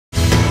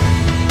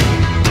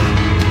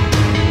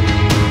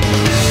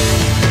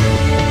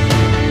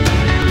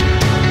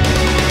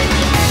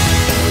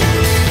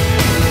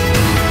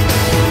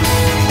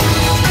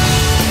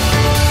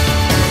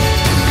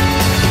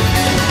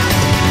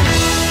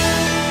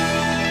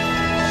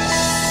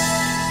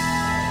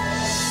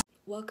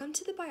Welcome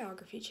to the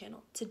Biography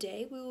channel.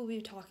 Today we will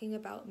be talking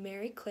about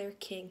Mary Claire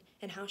King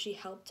and how she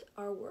helped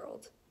our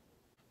world.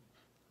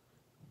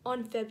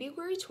 On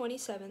February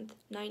 27,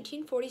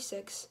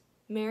 1946,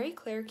 Mary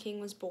Claire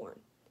King was born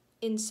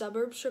in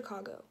suburban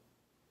Chicago.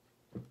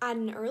 At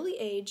an early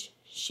age,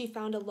 she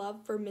found a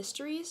love for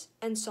mysteries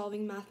and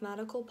solving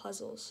mathematical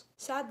puzzles.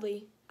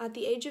 Sadly, at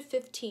the age of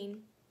 15,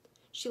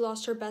 she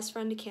lost her best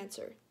friend to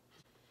cancer.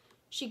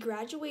 She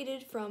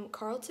graduated from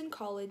Carleton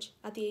College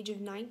at the age of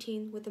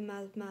 19 with a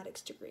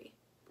mathematics degree.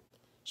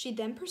 She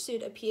then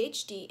pursued a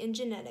PhD in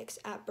genetics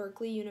at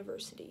Berkeley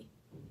University.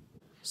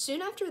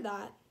 Soon after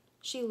that,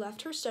 she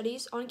left her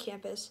studies on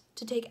campus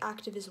to take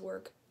activist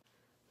work.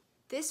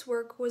 This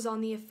work was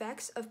on the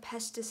effects of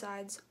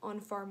pesticides on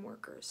farm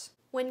workers.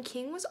 When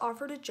King was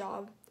offered a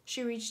job,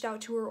 she reached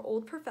out to her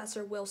old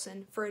professor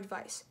Wilson for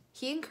advice.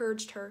 He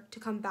encouraged her to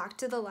come back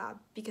to the lab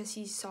because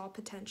he saw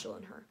potential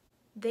in her.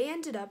 They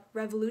ended up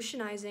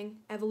revolutionizing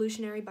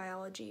evolutionary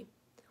biology,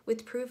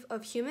 with proof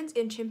of humans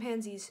and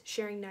chimpanzees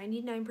sharing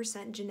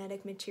 99%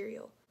 genetic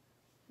material.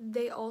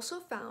 They also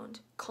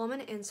found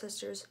common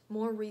ancestors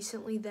more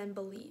recently than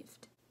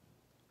believed.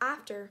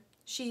 After,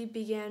 she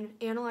began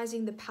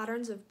analyzing the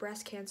patterns of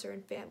breast cancer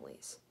in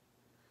families.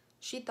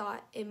 She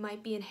thought it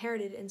might be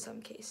inherited in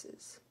some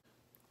cases.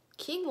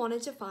 King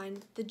wanted to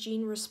find the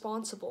gene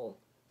responsible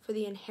for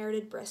the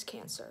inherited breast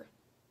cancer.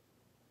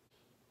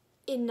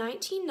 In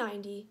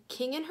 1990,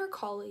 King and her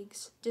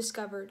colleagues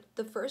discovered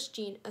the first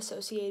gene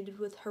associated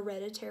with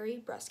hereditary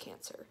breast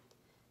cancer.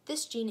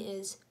 This gene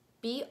is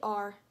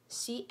BRCA1.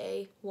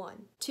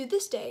 To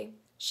this day,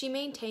 she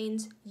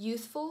maintains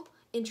youthful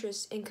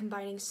interest in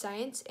combining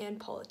science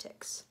and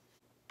politics.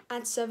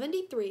 At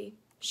 73,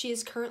 she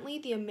is currently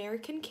the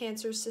American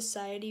Cancer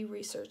Society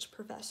Research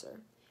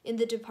Professor in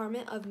the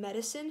Department of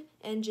Medicine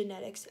and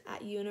Genetics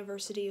at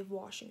University of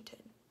Washington.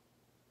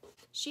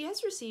 She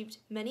has received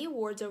many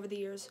awards over the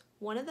years,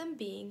 one of them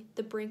being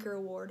the Brinker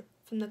Award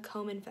from the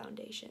Komen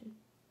Foundation.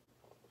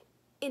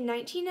 In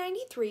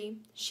 1993,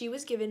 she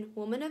was given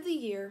Woman of the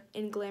Year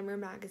in Glamour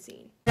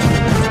magazine.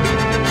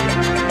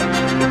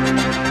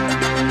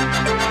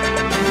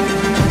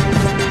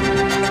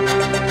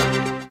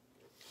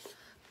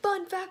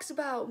 Fun facts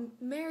about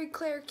Mary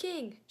Claire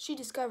King. She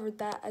discovered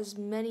that as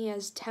many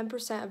as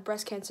 10% of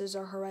breast cancers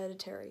are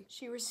hereditary.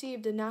 She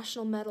received a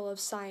National Medal of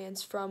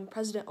Science from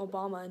President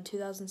Obama in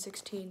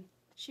 2016.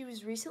 She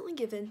was recently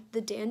given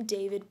the Dan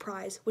David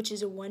Prize, which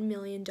is a $1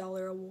 million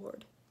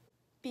award.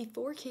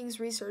 Before King's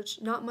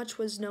research, not much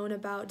was known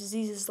about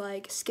diseases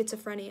like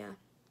schizophrenia.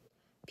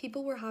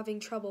 People were having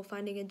trouble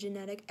finding a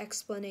genetic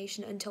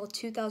explanation until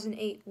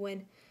 2008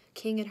 when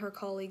King and her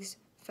colleagues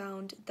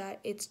found that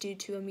it's due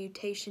to a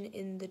mutation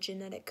in the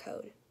genetic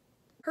code.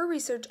 Her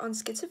research on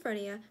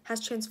schizophrenia has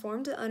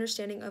transformed the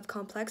understanding of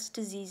complex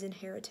disease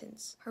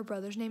inheritance. Her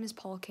brother's name is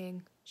Paul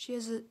King. She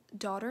has a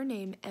daughter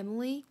named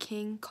Emily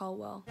King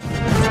Caldwell.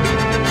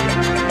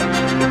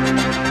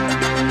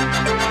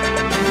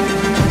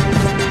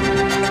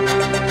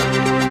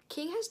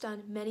 King has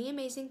done many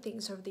amazing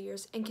things over the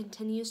years and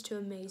continues to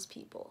amaze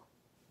people.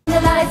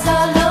 The lights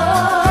are low,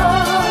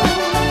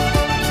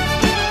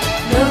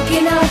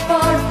 looking out for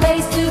a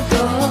place to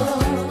go.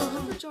 Thank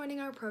you for joining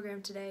our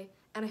program today,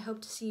 and I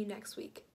hope to see you next week.